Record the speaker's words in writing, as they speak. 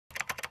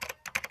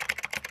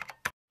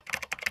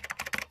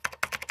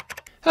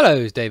Hello,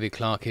 it's David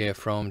Clarke here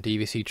from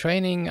DVC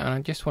Training, and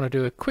I just want to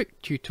do a quick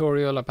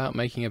tutorial about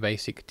making a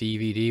basic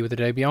DVD with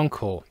Adobe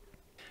Encore.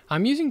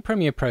 I'm using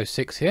Premiere Pro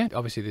 6 here.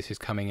 Obviously this is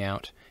coming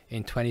out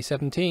in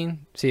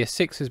 2017.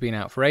 CS6 has been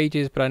out for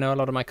ages, but I know a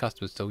lot of my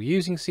customers are still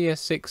using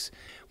CS6.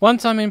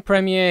 Once I'm in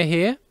Premiere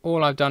here,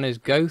 all I've done is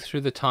go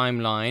through the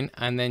timeline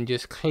and then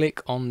just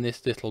click on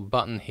this little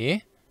button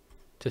here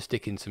to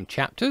stick in some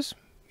chapters.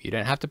 You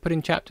don't have to put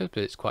in chapters,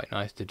 but it's quite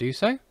nice to do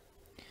so.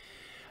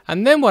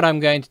 And then what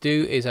I'm going to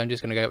do is I'm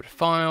just going to go up to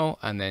File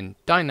and then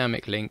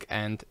Dynamic Link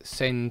and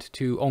send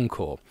to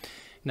Encore.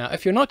 Now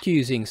if you're not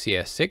using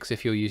CS6,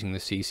 if you're using the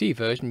CC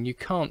version, you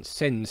can't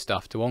send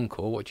stuff to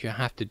Encore. What you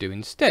have to do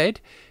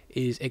instead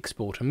is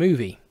export a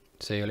movie.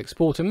 So you'll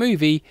export a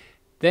movie,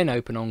 then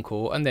open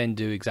Encore and then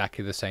do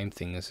exactly the same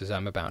thing as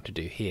I'm about to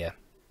do here.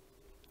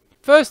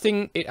 First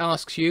thing it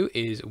asks you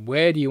is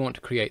where do you want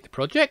to create the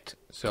project?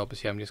 So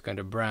obviously I'm just going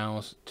to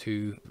browse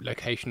to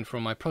location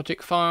from my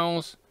project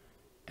files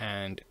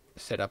and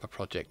set up a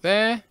project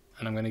there,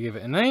 and I'm going to give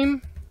it a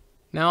name.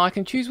 Now I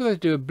can choose whether to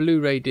do a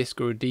Blu-ray disc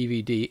or a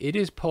DVD. It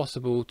is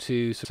possible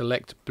to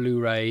select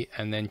Blu-ray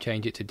and then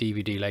change it to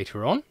DVD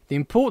later on. The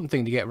important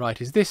thing to get right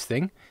is this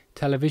thing,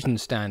 television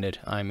standard.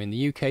 I'm in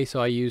the UK, so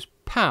I use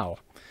PAL.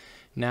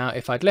 Now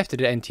if I'd left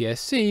it at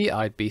NTSC,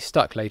 I'd be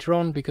stuck later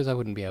on because I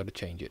wouldn't be able to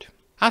change it.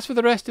 As for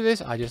the rest of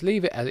this, I just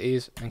leave it as it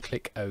is and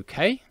click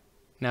OK.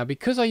 Now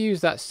because I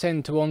use that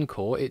send to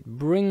Encore, it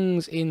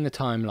brings in the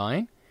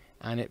timeline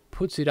and it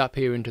puts it up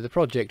here into the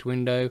project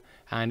window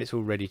and it's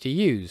all ready to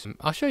use.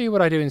 I'll show you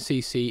what I do in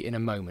CC in a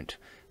moment,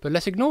 but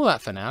let's ignore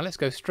that for now. Let's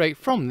go straight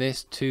from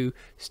this to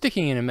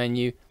sticking in a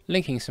menu,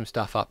 linking some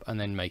stuff up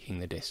and then making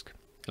the disc.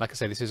 Like I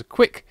say, this is a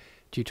quick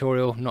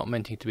tutorial, not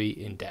meant to be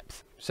in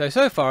depth. So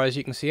far as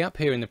you can see up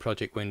here in the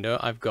project window,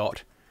 I've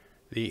got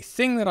the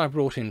thing that I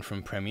brought in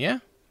from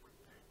Premiere,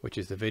 which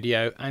is the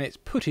video, and it's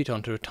put it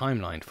onto a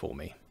timeline for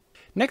me.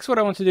 Next what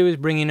I want to do is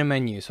bring in a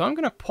menu. So I'm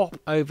going to pop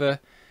over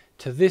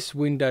to this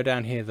window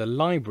down here, the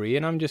library,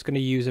 and I'm just going to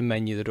use a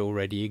menu that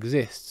already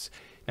exists.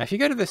 Now if you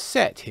go to the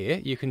set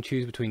here, you can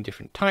choose between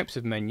different types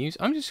of menus.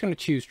 I'm just going to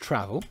choose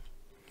travel,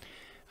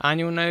 and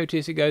you'll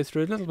notice it goes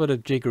through a little bit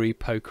of jiggery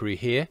pokery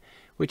here,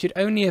 which it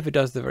only ever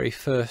does the very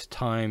first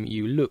time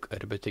you look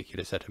at a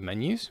particular set of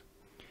menus.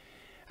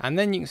 And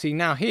then you can see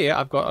now here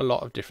I've got a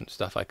lot of different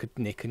stuff I could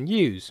nick and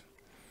use.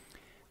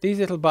 These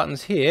little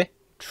buttons here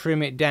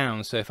trim it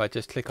down, so if I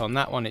just click on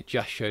that one it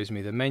just shows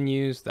me the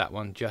menus, that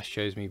one just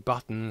shows me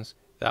buttons,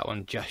 that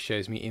one just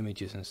shows me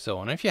images and so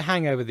on. And if you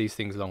hang over these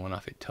things long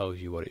enough it tells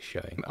you what it's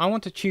showing. I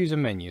want to choose a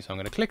menu, so I'm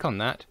going to click on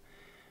that,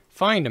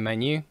 find a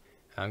menu.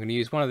 I'm going to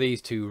use one of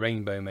these two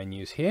rainbow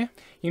menus here.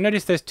 You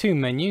notice there's two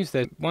menus,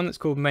 there's one that's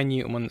called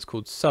menu and one that's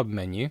called sub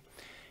menu.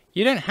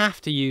 You don't have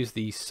to use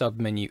the sub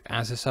menu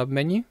as a sub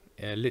menu.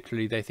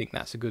 Literally they think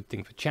that's a good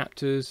thing for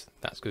chapters,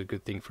 that's a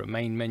good thing for a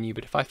main menu,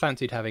 but if I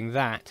fancied having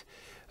that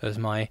as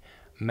my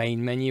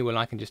main menu, well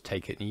I can just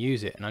take it and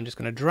use it, and I'm just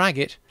going to drag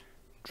it,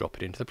 drop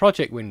it into the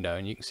project window,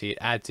 and you can see it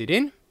adds it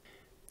in.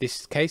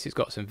 This case it's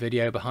got some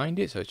video behind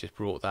it, so it's just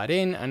brought that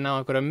in, and now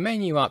I've got a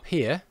menu up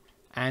here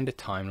and a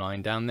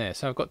timeline down there.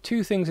 So I've got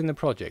two things in the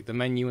project, the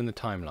menu and the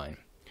timeline.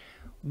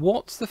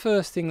 What's the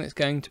first thing that's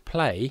going to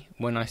play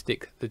when I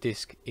stick the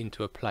disc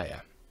into a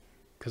player?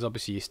 Because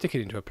obviously you stick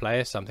it into a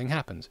player, something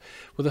happens.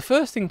 Well, the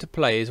first thing to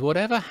play is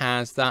whatever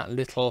has that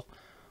little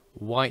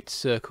white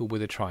circle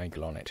with a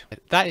triangle on it.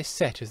 That is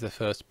set as the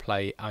first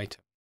play item.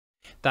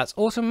 That's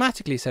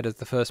automatically set as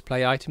the first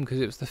play item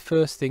because it was the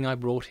first thing I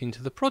brought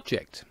into the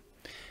project.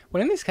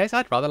 Well, in this case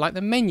I'd rather like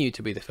the menu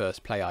to be the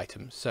first play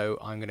item, so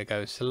I'm going to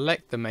go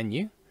select the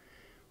menu,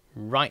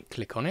 right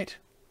click on it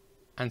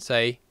and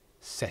say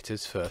set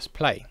as first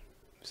play.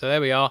 So there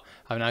we are,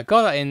 I've now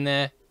got that in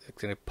there.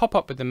 It's going to pop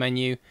up with the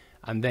menu,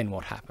 and then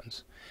what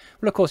happens?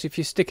 Well, of course if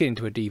you stick it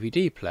into a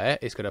DVD player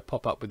it's going to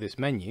pop up with this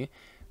menu,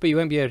 but you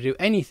won't be able to do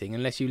anything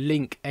unless you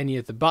link any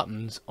of the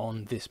buttons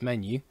on this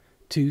menu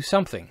to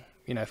something.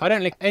 You know, if I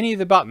don't link any of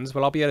the buttons,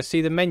 well I'll be able to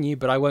see the menu,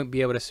 but I won't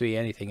be able to see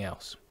anything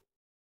else.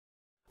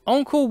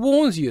 Encore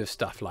warns you of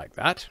stuff like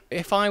that.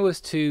 If I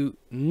was to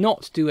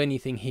not do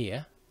anything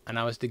here and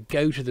I was to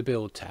go to the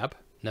build tab,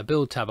 now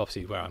build tab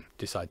obviously is where I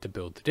decide to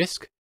build the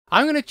disc.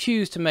 I'm going to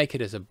choose to make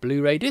it as a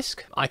Blu-ray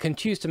disc. I can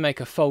choose to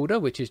make a folder,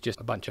 which is just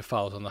a bunch of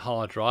files on the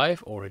hard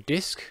drive, or a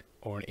disc,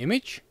 or an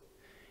image.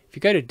 If you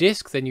go to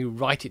disk, then you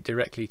write it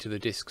directly to the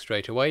disk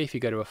straight away. If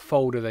you go to a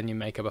folder, then you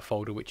make up a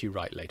folder which you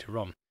write later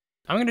on.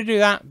 I'm going to do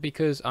that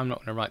because I'm not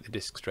going to write the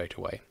disk straight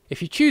away.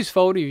 If you choose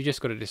folder, you've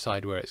just got to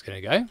decide where it's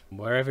going to go.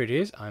 Wherever it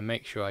is, I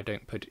make sure I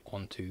don't put it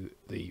onto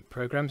the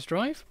programs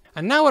drive.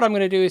 And now what I'm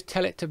going to do is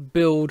tell it to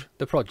build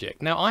the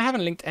project. Now I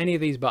haven't linked any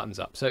of these buttons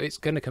up, so it's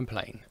going to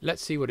complain.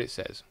 Let's see what it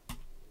says.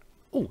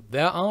 Oh,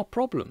 there are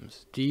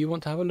problems. Do you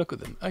want to have a look at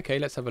them? Okay,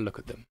 let's have a look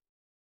at them.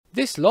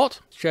 This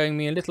lot showing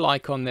me a little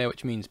icon there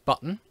which means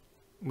button,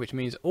 which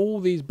means all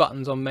these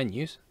buttons on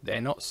menus,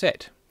 they're not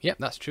set. Yep,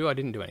 that's true, I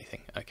didn't do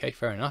anything. Okay,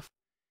 fair enough.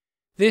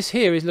 This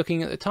here is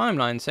looking at the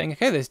timeline saying,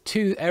 okay, there's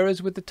two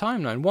errors with the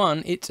timeline.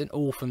 One, it's an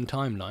orphan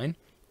timeline.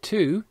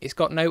 2, it's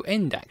got no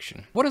end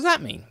action. What does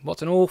that mean?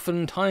 What's an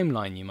orphan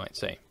timeline, you might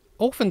say?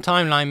 Orphan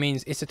timeline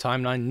means it's a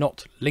timeline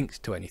not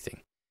linked to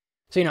anything.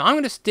 So, I'm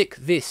going to stick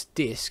this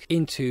disc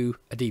into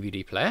a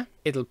DVD player.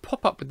 It'll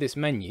pop up with this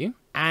menu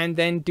and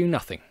then do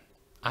nothing.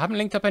 I haven't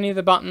linked up any of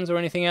the buttons or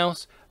anything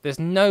else. There's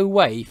no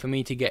way for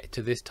me to get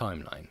to this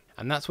timeline.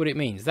 And that's what it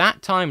means.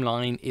 That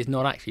timeline is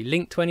not actually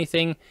linked to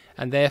anything,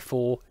 and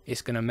therefore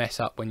it's going to mess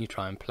up when you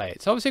try and play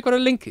it. So obviously you've got to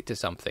link it to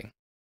something.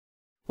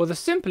 Well, the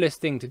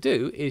simplest thing to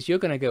do is you're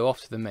going to go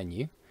off to the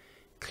menu,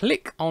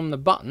 click on the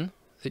button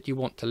that you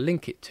want to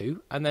link it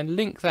to, and then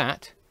link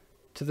that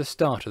to the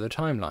start of the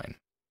timeline.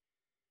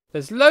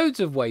 There's loads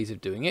of ways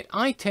of doing it.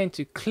 I tend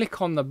to click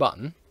on the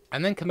button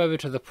and then come over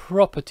to the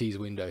properties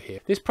window here.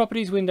 This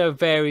properties window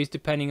varies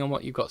depending on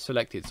what you've got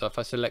selected. So if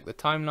I select the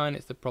timeline,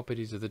 it's the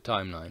properties of the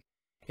timeline.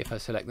 If I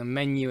select the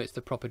menu, it's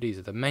the properties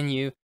of the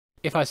menu.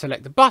 If I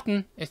select the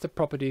button, it's the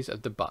properties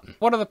of the button.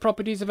 What are the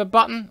properties of a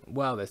button?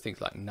 Well, there's things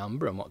like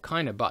number and what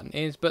kind of button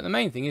is, but the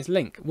main thing is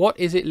link. What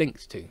is it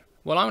linked to?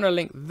 Well, I'm going to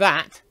link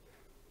that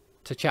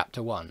to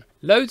chapter 1.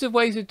 Loads of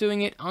ways of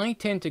doing it. I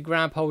tend to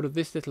grab hold of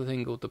this little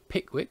thing called the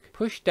pickwick,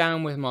 push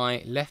down with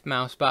my left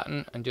mouse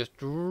button and just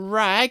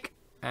drag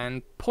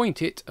and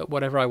point it at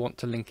whatever I want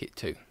to link it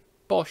to.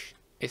 Bosh,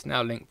 it's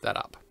now linked that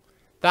up.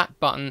 That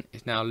button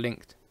is now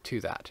linked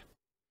to that.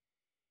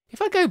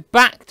 If I go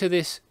back to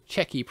this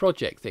checky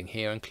project thing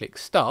here and click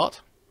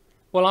start,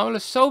 well, I will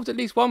have solved at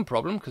least one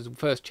problem because the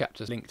first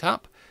chapter's linked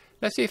up.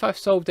 Let's see if I've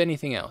solved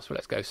anything else. Well,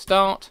 let's go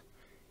start.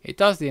 It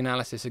does the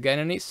analysis again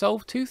and it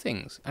solved 2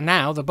 things. And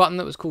now the button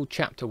that was called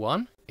chapter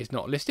 1 is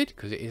not listed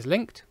because it is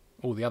linked.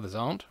 All the others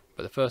aren't,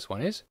 but the first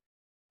one is.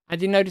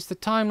 And you notice the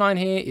timeline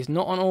here is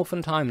not an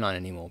orphan timeline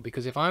anymore,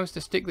 because if I was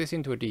to stick this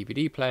into a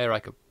DVD player, I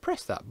could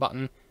press that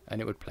button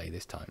and it would play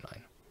this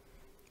timeline.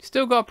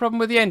 Still got a problem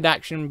with the end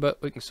action,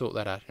 but we can sort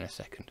that out in a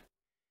second.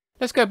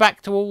 Let's go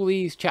back to all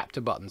these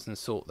chapter buttons and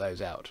sort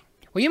those out.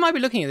 Well, you might be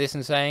looking at this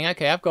and saying,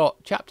 okay, I've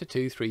got chapter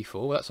 2, 3,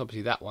 4. Well, that's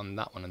obviously that one,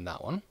 and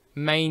that one.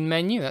 Main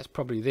menu, that's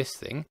probably this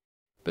thing.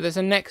 But there's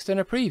a next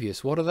and a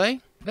previous. What are they?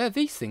 They're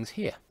these things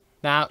here.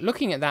 Now,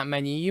 looking at that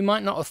menu, you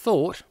might not have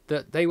thought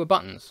that they were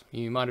buttons.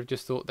 You might have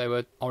just thought they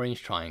were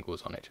orange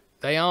triangles on it.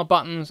 They are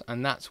buttons,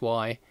 and that's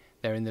why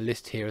they're in the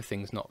list here of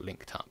things not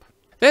linked up.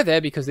 They're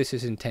there because this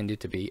is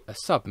intended to be a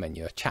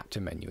sub-menu, a chapter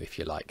menu, if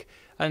you like.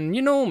 And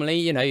normally,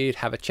 you'd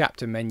have a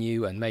chapter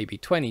menu and maybe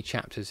 20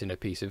 chapters in a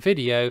piece of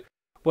video.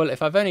 Well,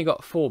 if I've only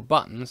got 4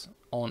 buttons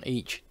on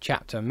each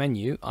chapter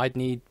menu, I'd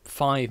need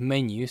 5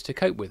 menus to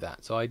cope with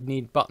that. So I'd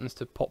need buttons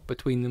to pop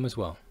between them as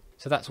well.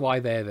 So that's why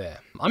they're there.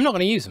 I'm not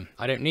going to use them.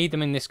 I don't need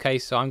them in this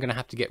case, so I'm going to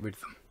have to get rid of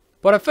them.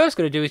 What I'm first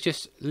going to do is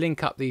just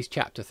link up these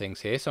chapter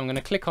things here. So I'm going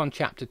to click on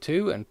chapter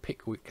 2 and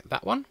pickwick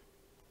that one.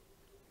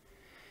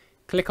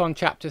 Click on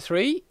chapter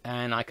 3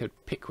 and I could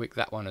pickwick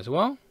that one as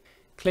well.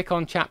 Click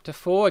on chapter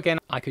 4. Again,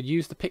 I could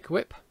use the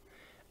pick-whip.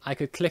 I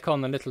could click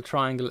on the little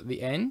triangle at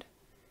the end.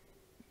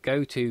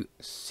 Go to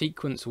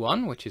sequence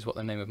 1, which is what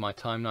the name of my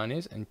timeline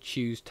is, and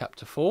choose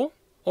chapter 4.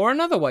 Or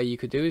another way you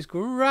could do is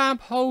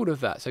grab hold of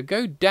that. So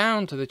go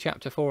down to the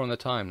chapter 4 on the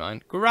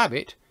timeline, grab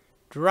it,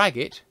 drag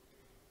it,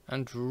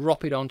 and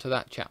drop it onto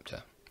that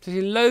chapter. So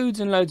there's loads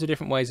and loads of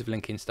different ways of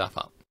linking stuff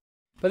up.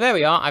 But there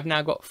we are, I've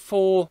now got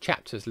 4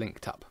 chapters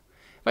linked up.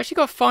 I've actually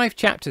got 5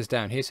 chapters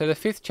down here, so the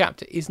 5th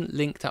chapter isn't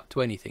linked up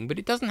to anything, but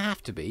it doesn't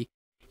have to be.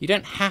 You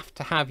don't have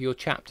to have your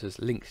chapters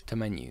linked to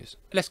menus.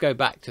 Let's go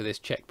back to this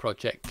check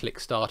project, click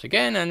start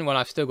again, and well,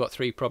 I've still got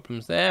 3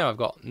 problems there. I've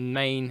got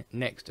main,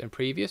 next, and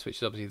previous, which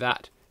is obviously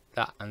that,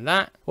 that, and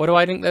that. What do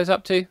I link those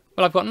up to?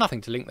 Well, I've got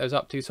nothing to link those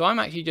up to, so I'm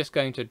actually just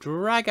going to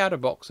drag out a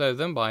box over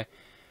them by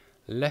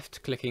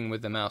left-clicking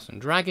with the mouse and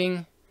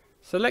dragging,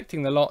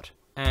 selecting the lot,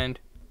 and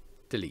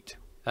delete.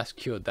 That's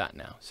cured that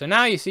now. So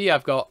now you see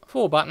I've got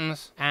 4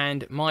 buttons,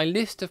 and my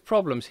list of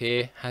problems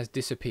here has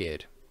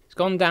disappeared. It's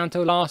gone down to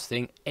the last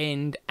thing,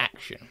 end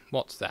action.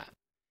 What's that?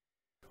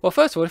 Well,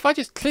 first of all, if I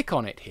just click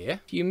on it here,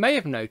 you may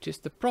have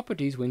noticed the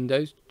properties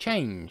window's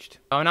changed.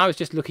 And I was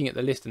just looking at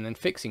the list and then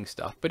fixing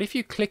stuff, but if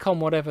you click on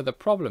whatever the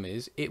problem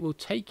is, it will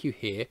take you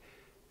here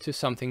to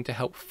something to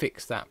help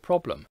fix that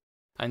problem.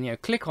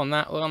 And click on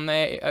that one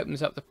there, it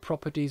opens up the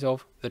properties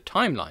of the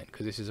timeline,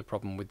 because this is a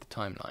problem with the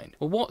timeline.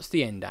 Well, what's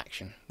the end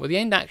action? Well, the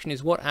end action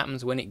is what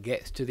happens when it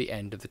gets to the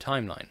end of the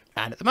timeline.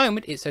 And at the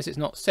moment, it says it's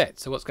not set.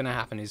 So what's going to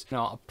happen is,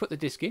 now I'll put the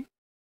disc in,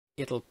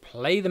 it'll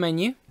play the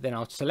menu, then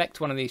I'll select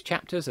one of these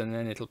chapters, and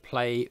then it'll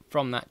play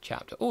from that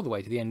chapter all the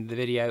way to the end of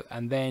the video,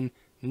 and then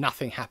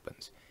nothing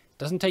happens.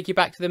 Doesn't take you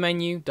back to the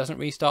menu, doesn't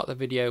restart the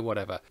video,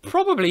 whatever.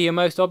 Probably your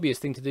most obvious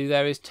thing to do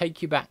there is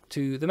take you back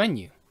to the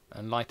menu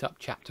and light up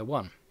chapter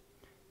 1.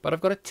 But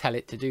I've got to tell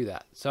it to do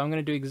that. So I'm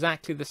going to do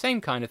exactly the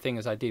same kind of thing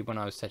as I did when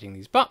I was setting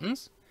these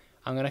buttons.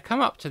 I'm going to come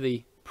up to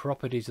the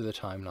properties of the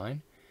timeline,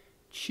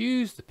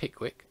 choose the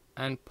pickwick,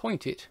 and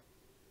point it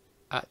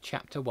at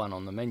chapter 1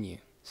 on the menu.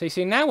 So you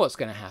see, now what's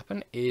going to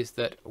happen is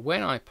that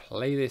when I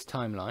play this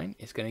timeline,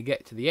 it's going to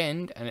get to the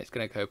end, and it's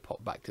going to go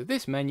pop back to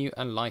this menu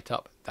and light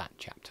up that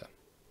chapter.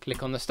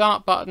 Click on the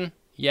start button.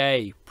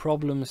 Yay,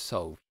 problem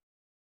solved.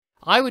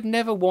 I would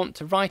never want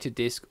to write a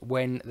disk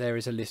when there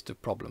is a list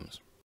of problems,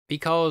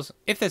 because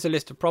if there's a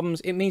list of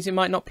problems, it means it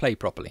might not play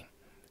properly.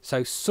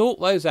 So sort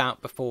those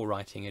out before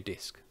writing a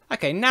disk.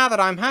 Okay, now that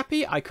I'm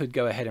happy, I could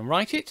go ahead and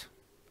write it.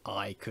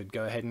 I could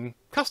go ahead and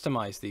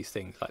customize these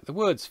things, like the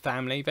words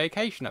family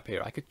vacation up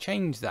here. I could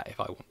change that if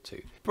I want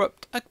to.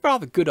 But a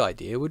rather good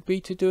idea would be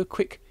to do a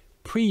quick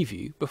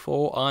preview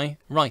before I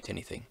write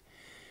anything.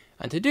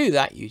 And to do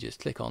that, you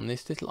just click on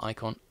this little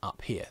icon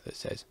up here that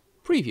says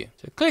preview.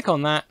 So click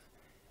on that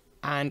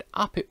and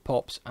up it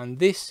pops, and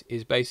this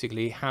is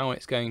basically how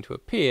it's going to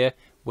appear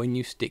when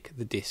you stick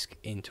the disk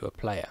into a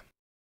player.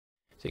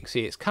 So you can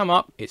see it's come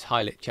up, it's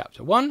highlight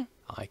chapter 1.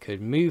 I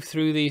could move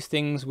through these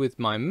things with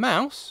my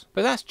mouse,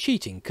 but that's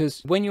cheating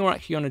because when you're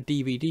actually on a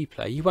DVD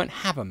player, you won't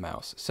have a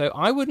mouse. So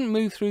I wouldn't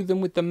move through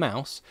them with the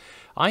mouse.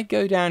 I'd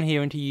go down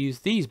here and to use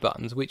these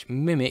buttons which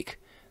mimic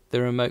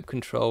the remote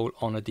control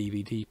on a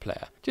DVD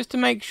player, just to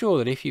make sure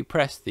that if you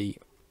press the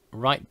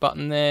right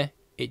button there,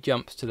 it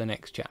jumps to the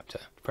next chapter.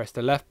 Press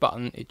the left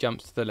button, it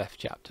jumps to the left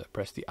chapter.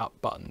 Press the up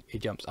button, it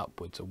jumps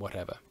upwards or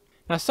whatever.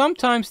 Now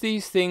sometimes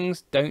these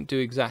things don't do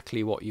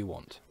exactly what you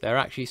want. They're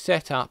actually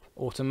set up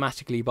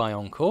automatically by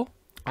Encore,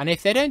 and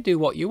if they don't do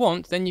what you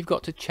want, then you've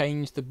got to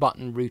change the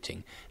button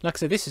routing. Like I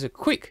said, this is a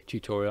quick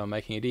tutorial on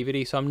making a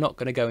DVD, so I'm not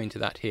going to go into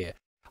that here.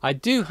 I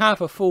do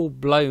have a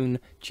full-blown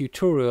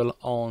tutorial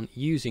on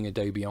using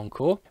Adobe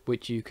Encore,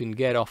 which you can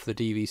get off the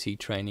DVC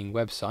training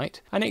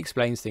website, and it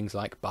explains things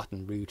like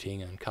button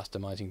routing and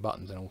customizing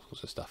buttons and all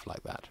sorts of stuff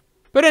like that.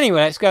 But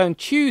anyway, let's go and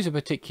choose a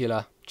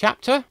particular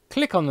chapter,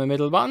 click on the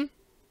middle button,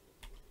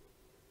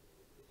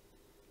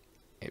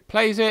 it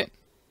plays it,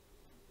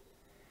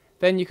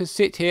 then you could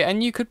sit here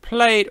and you could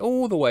play it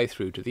all the way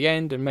through to the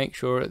end and make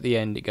sure at the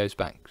end it goes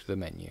back to the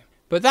menu.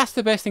 But that's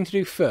the best thing to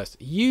do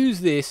first.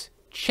 Use this,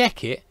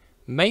 check it,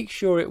 make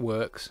sure it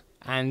works,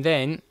 and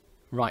then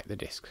write the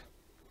disk.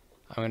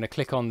 I'm going to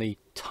click on the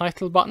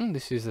title button.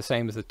 This is the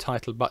same as the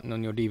title button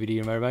on your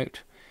DVD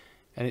remote,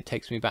 and it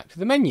takes me back to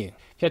the menu.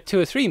 If you had 2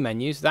 or 3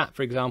 menus, that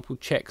for example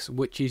checks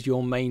which is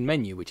your main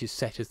menu, which is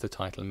set as the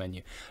title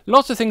menu.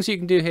 Lots of things you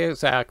can do here,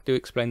 so I do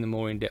explain them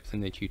more in depth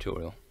in the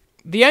tutorial.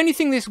 The only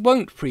thing this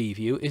won't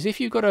preview is if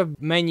you've got a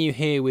menu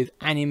here with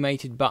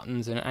animated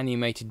buttons and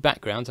animated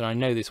backgrounds, and I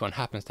know this one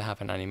happens to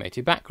have an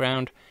animated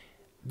background,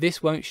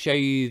 this won't show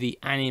you the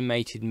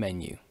animated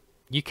menu.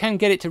 You can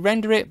get it to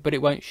render it, but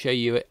it won't show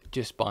you it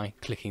just by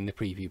clicking the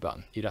preview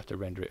button. You'd have to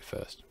render it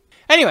first.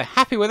 Anyway,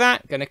 happy with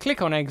that, going to click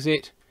on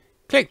exit,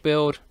 click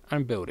build,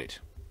 and build it.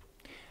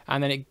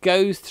 And then it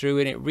goes through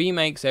and it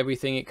remakes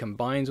everything, it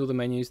combines all the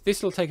menus.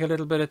 This will take a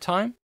little bit of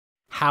time.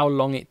 How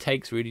long it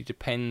takes really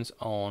depends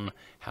on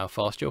how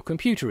fast your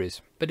computer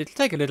is. But it'll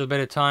take a little bit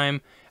of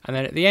time, and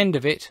then at the end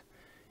of it,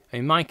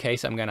 in my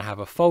case, I'm going to have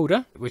a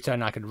folder, which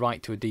then I could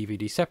write to a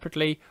DVD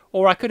separately,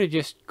 or I could have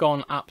just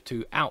gone up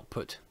to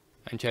output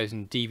and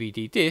chosen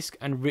DVD disk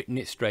and written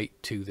it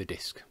straight to the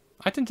disk.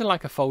 I tend to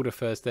like a folder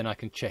first, then I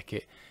can check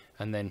it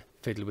and then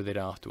fiddle with it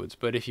afterwards.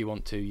 But if you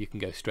want to, you can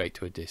go straight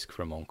to a disk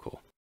from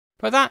Encore.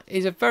 But that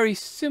is a very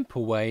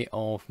simple way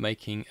of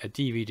making a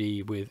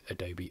DVD with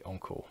Adobe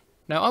Encore.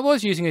 Now I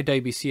was using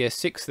Adobe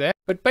CS6 there,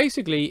 but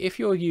basically if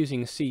you're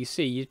using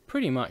CC, you'd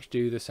pretty much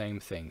do the same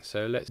thing.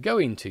 So let's go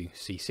into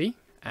CC.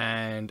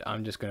 And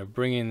I'm just going to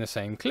bring in the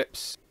same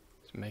clips,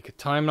 let's make a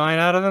timeline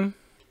out of them.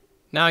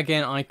 Now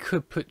again, I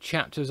could put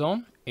chapters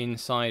on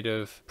inside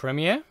of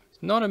Premiere.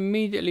 It's not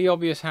immediately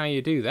obvious how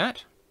you do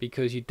that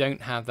because you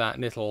don't have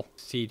that little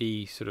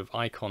CD sort of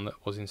icon that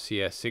was in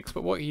CS6,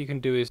 but what you can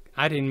do is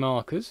add in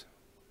markers.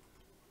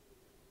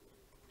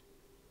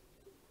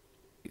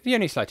 The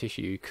only slight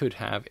issue you could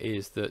have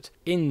is that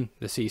in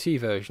the CC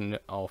version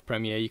of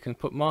Premiere you can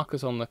put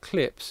markers on the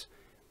clips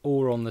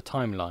or on the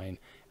timeline.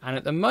 And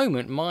at the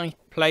moment my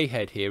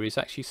playhead here is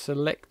actually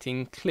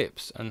selecting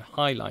clips and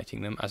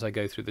highlighting them as I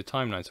go through the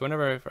timeline. So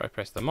whenever I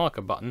press the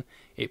marker button,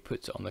 it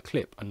puts it on the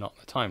clip and not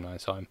the timeline.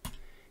 So I'm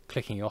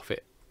clicking off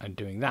it and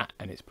doing that,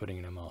 and it's putting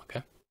in a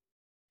marker.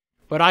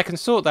 But I can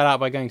sort that out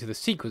by going to the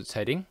sequence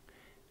heading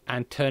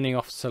and turning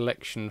off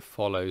selection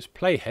follows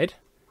playhead,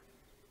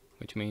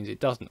 which means it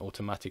doesn't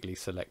automatically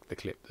select the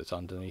clip that's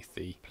underneath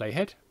the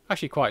playhead. I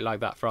actually quite like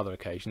that for other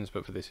occasions,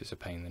 but for this it's a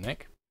pain in the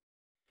neck.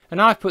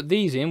 And I've put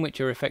these in,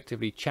 which are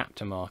effectively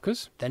chapter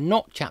markers. They're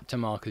not chapter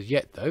markers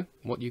yet though.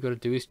 What you've got to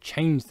do is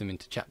change them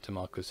into chapter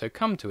markers. So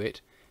come to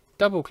it,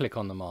 double click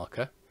on the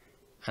marker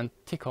and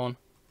tick on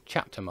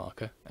chapter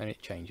marker and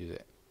it changes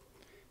it.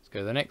 Let's go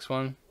to the next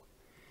one,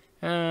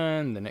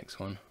 and the next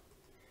one,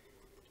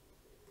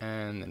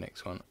 and the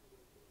next one,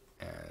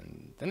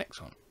 and the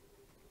next one.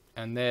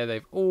 And there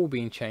they've all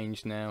been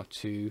changed now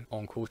to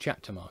Encore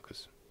chapter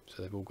markers.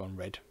 So they've all gone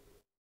red.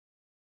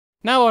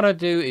 Now what I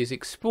do is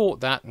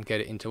export that and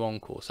get it into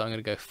Encore. So I'm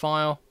going to go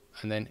File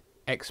and then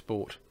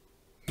Export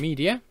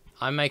Media.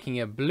 I'm making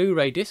a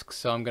Blu-ray disc,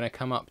 so I'm going to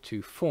come up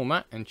to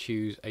Format and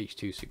choose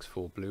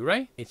H.264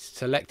 Blu-ray. It's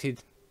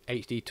selected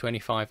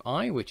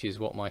HD25i, which is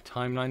what my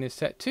timeline is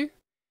set to.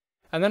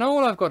 And then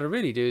all I've got to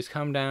really do is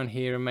come down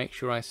here and make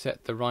sure I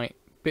set the right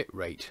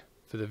bitrate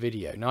for the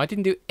video. Now I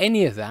didn't do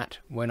any of that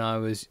when I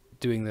was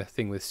doing the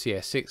thing with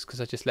CS6 because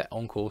I just let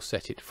Encore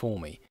set it for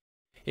me.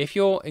 If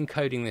you're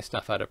encoding this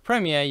stuff out of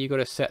Premiere, you've got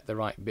to set the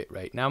right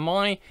bitrate. Now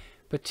my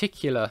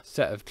particular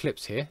set of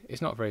clips here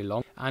is not very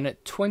long, and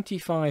at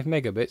 25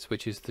 megabits,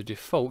 which is the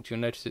default, you'll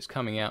notice it's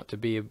coming out to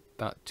be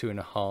about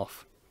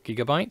 2.5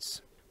 gigabytes,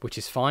 which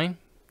is fine.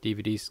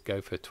 DVDs go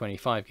for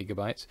 25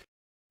 gigabytes.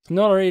 It's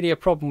not really a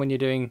problem when you're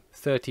doing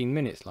 13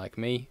 minutes like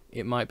me.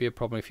 It might be a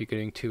problem if you're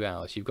doing 2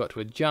 hours. You've got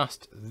to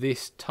adjust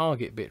this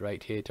target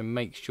bitrate here to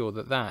make sure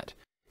that that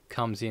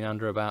comes in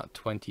under about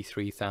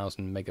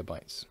 23,000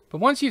 megabytes. But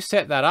once you've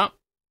set that up,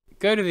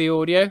 go to the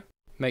audio,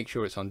 make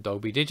sure it's on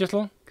Dolby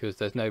Digital, because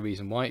there's no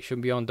reason why it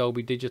shouldn't be on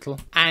Dolby Digital,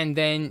 and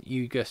then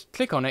you just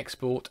click on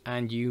export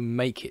and you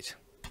make it.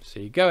 So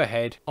you go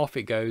ahead, off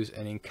it goes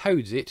and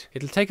encodes it.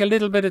 It'll take a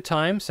little bit of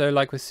time, so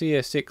like with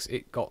CS6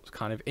 it got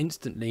kind of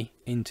instantly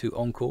into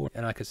Encore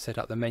and I could set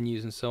up the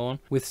menus and so on.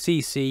 With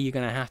CC you're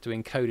going to have to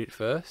encode it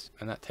first,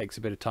 and that takes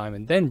a bit of time,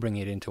 and then bring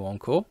it into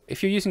Encore.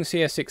 If you're using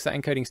CS6, that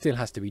encoding still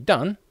has to be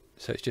done,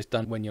 so it's just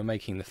done when you're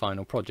making the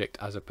final project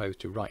as opposed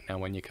to right now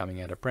when you're coming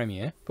out of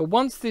Premiere. But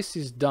once this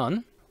is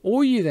done,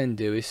 all you then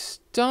do is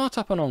start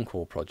up an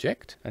Encore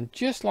project, and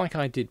just like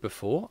I did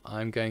before,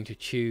 I'm going to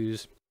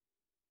choose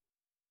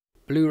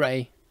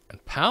Blu-ray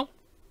and PAL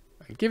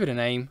and give it a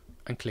name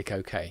and click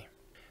OK.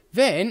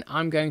 Then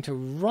I'm going to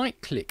right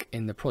click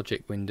in the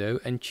project window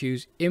and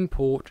choose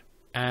import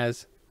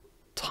as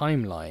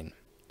timeline,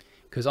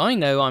 because I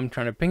know I'm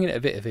trying to bring in a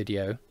bit of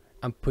video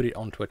and put it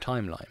onto a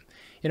timeline.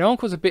 You know,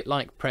 Encore's a bit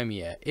like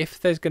Premiere. If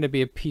there's going to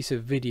be a piece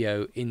of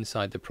video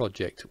inside the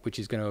project which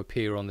is going to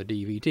appear on the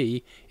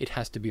DVD, it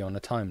has to be on a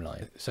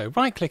timeline. So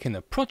right click in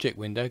the project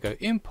window, go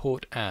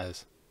import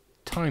as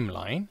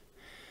timeline,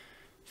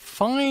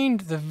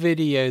 find the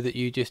video that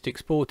you just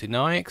exported.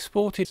 Now I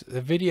exported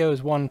the video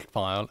as one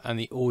file and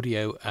the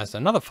audio as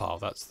another file.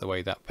 That's the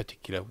way that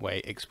particular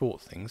way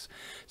exports things.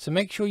 So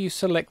make sure you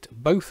select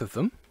both of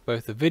them,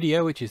 both the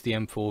video, which is the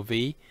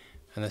M4V,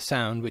 and the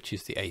sound, which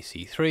is the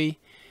AC3.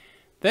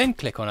 Then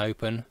click on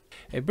open.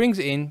 It brings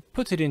it in,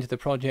 puts it into the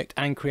project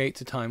and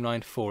creates a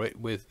timeline for it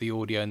with the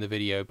audio and the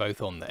video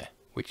both on there,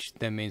 which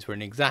then means we're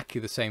in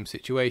exactly the same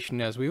situation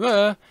as we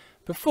were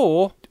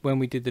before when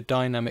we did the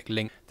dynamic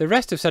link. The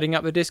rest of setting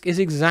up the disk is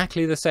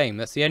exactly the same.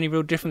 That's the only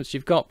real difference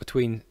you've got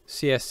between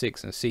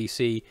CS6 and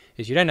CC,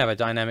 is you don't have a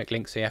dynamic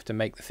link, so you have to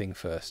make the thing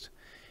first.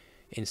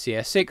 In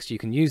CS6 you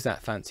can use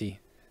that fancy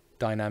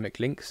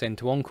dynamic link, send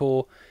to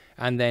Encore,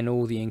 and then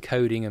all the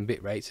encoding and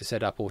bit rates are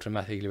set up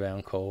automatically by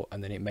Encore,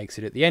 and then it makes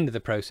it at the end of the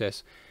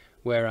process.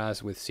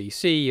 Whereas with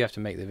CC you have to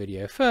make the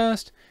video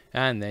first,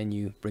 and then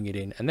you bring it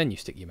in, and then you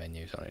stick your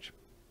menus on it.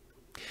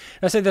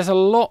 Now, so there's a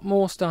lot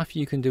more stuff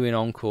you can do in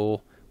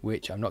Encore,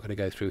 which I'm not going to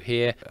go through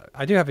here.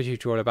 I do have a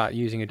tutorial about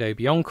using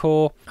Adobe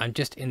Encore. I'm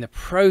just in the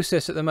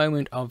process at the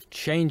moment of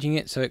changing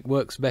it so it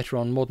works better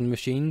on modern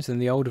machines than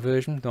the older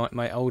version.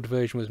 My old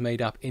version was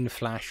made up in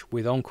Flash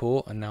with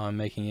Encore, and now I'm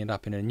making it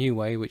up in a new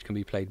way which can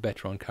be played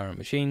better on current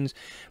machines.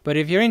 But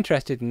if you're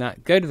interested in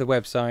that, go to the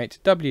website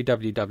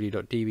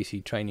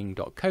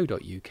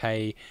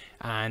www.dvctraining.co.uk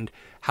and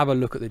have a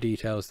look at the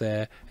details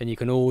there, and you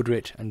can order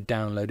it and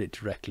download it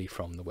directly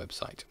from the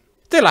website.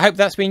 Still, I hope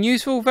that's been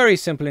useful. Very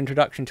simple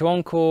introduction to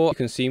Encore. You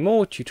can see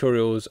more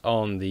tutorials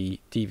on the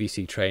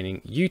DVC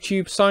Training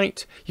YouTube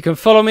site. You can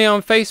follow me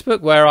on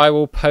Facebook, where I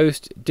will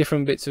post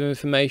different bits of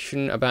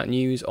information about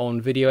news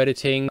on video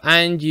editing.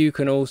 And you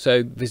can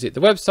also visit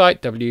the website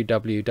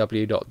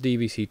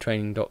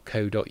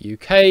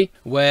www.dvctraining.co.uk,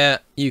 where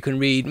you can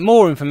read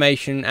more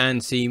information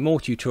and see more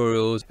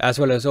tutorials, as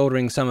well as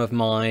ordering some of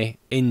my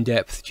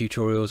in-depth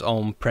tutorials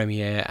on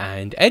Premiere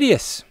and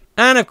Edius.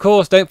 And of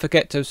course, don't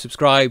forget to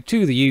subscribe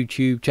to the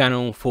YouTube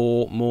channel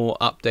for more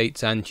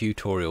updates and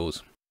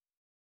tutorials.